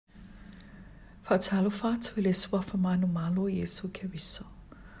Whaatalo whātu I le swafa manu mālō Iesu Keriso.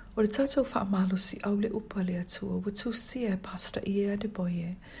 O le tatou wha mālō si au le upa le atua, ua tūsia e Pastor I de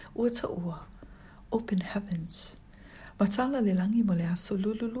boye, ua taua, Open Heavens. Matala le langi mo le aso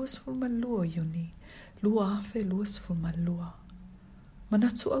LULU luas fulmalua IUNI, lua afe luas fulmalua.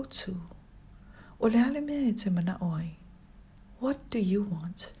 Manatu Autu. O le ale mea e te Manao ai. What do you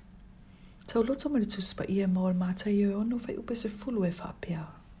want? Tauloto mo le Tusi Paia mo le Mataio ono fai upe se fulu e whapea.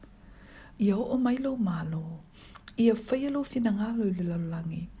 Ia o mailo mālō, ia faia lo finagalo I le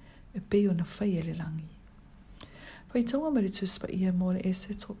lalolagi, e peo na faia le langi. Faitauga ma le Tusi Paia mo le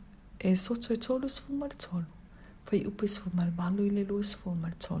Esoto e tolu sfuma le tolu, fai upe sfuma le malo I le lua sfuma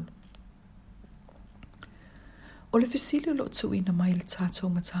le tolu. O le fesili lo tuuina mai le tatou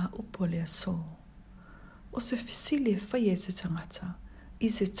mataupu le aso. O se fesili e faia se tagata, I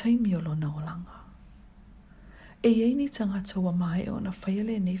se taimi o lona olaga. E iei ni tagata ua maea o na faia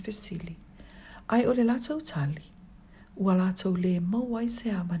lenei fesili, ai o le latou tali, ua latou le mau ai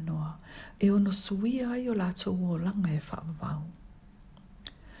se amanoa, e ono suia ai o latou olaga e whaavavau.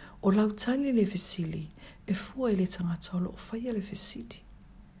 O lau tali le fesili, e fua I le tagata o loo faia le fesili.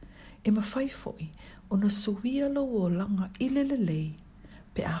 E mawhai foi, ono suia lo olaga I le lelei,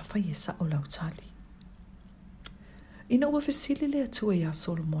 pe a faia sa o lau tali. Ina ua fesili le atua ia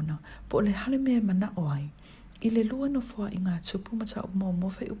Solomona, po le hale mea Manao ai, I le lua Nofoaiga Tupu mataupu mo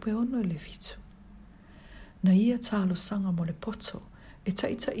fai upe ono I le fitu. Na ia talo sanga mo le poto, e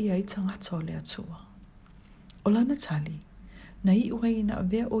taita ia I tangata o le atua. O lana tali, na I ua ina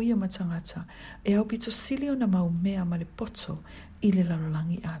avea o ia matangata, e au pito sili o na maumea ma le poto I le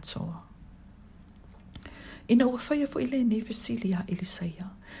lalolagi atoa. Ina ua faia fo I le nei fesili a Elisaia,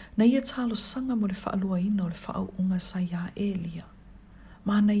 na ia talo sanga mo le whaalua ina o le whaau unga saia Elia,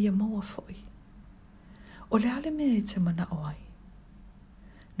 ma na ia maua foi. O le ale mea e te Manao ai.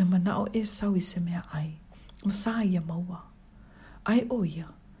 Na Manao Esau I se mea ai, ma sa ia maua. Ai o ia,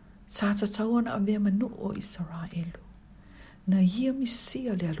 sa tatau ana avea manu o Israelu. Na ia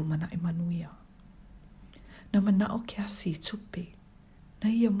misia le alumana I manuia. Na Manao Keasi I tupe, na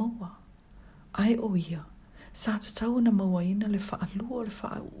ia maua. Ai o ia, sa tatau ana maua ina le whaalua o le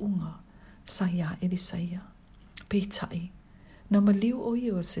whaaunga, sa ia Elisaia. Peitai, na maliu o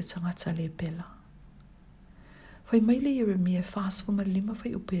ia o se tangata le pela. Fai maile Yeremia fasfu ma lima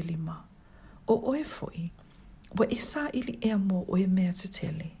fai upe lima. O oe foi, wa e sa ili ea mo o e mea te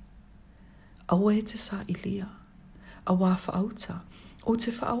tele. A wa e te sa ilia. A wa faauta, o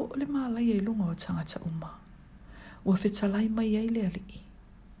te faau o le mālai e lunga o tangata uma. Wa fetalai mai ei le alii.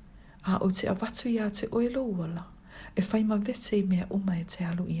 A o te avatu ia te oelo uala, e fai ma vete I mea uma e te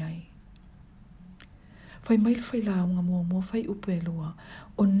alu iai. Fai maile fai la unga mua fai upe lua,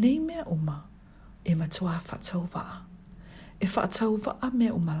 o nei mea uma, e matua Faitauga. E Faitauga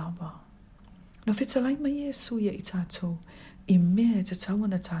mea umalawa. Na fetalai mai Iesu ia I tatou, I mea e te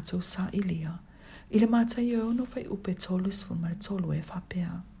tauana tatou Saili I le Mataio ono fai upe tolus fuma tolu e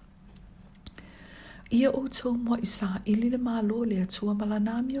whapea. Ia o tau mo I Saili le mālō le atua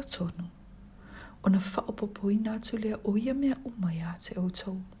malanami o tonu. O na whaopopoina atu lea o ia mea umaya te o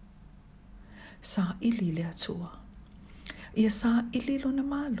tau. Saili le atua. Ia Saili lona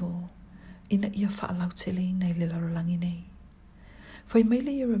mālō. Ina ia whaalau te leina I le lalolagi nei. Fai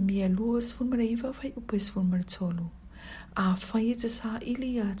maile Yeremia luas funmareiva fai upes funmare tolu. A fai e te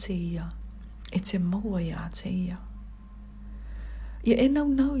Saili a te ia. E te maua ia te ia. Ia e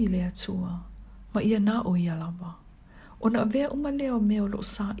nau I le atua. Ma ia na o ia lawa. O na vea umaleo meo lo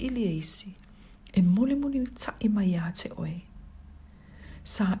Saili e isi. E muli tai mai a te oe.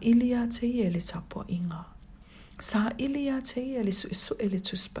 Saili a te ia le tapua inga. Saili a te ia le su e le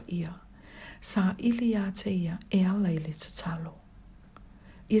Tusi Paia. Saili a te ia e ala I le tatalo.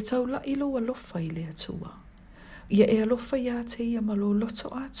 Ia tau la ilo alofa I le atua. Ia e alofa ia te ia ma lo loto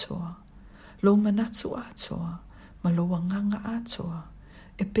atoa. Lo manatu atoa. Ma lo wanganga atoa.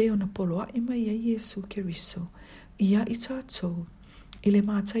 E peo na polo a ima ia Iesu Keriso. Ia I tatou. I le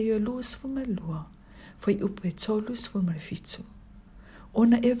Mataio luas fumalua. Fai upe tolus fumalfitu.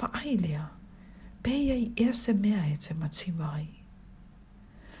 Ona eva ailea. Peia I ea se mea e te mativai.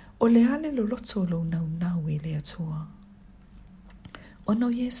 O le ale lo loto lo nau I le atua. Ono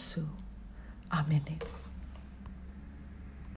Iesu. Amene.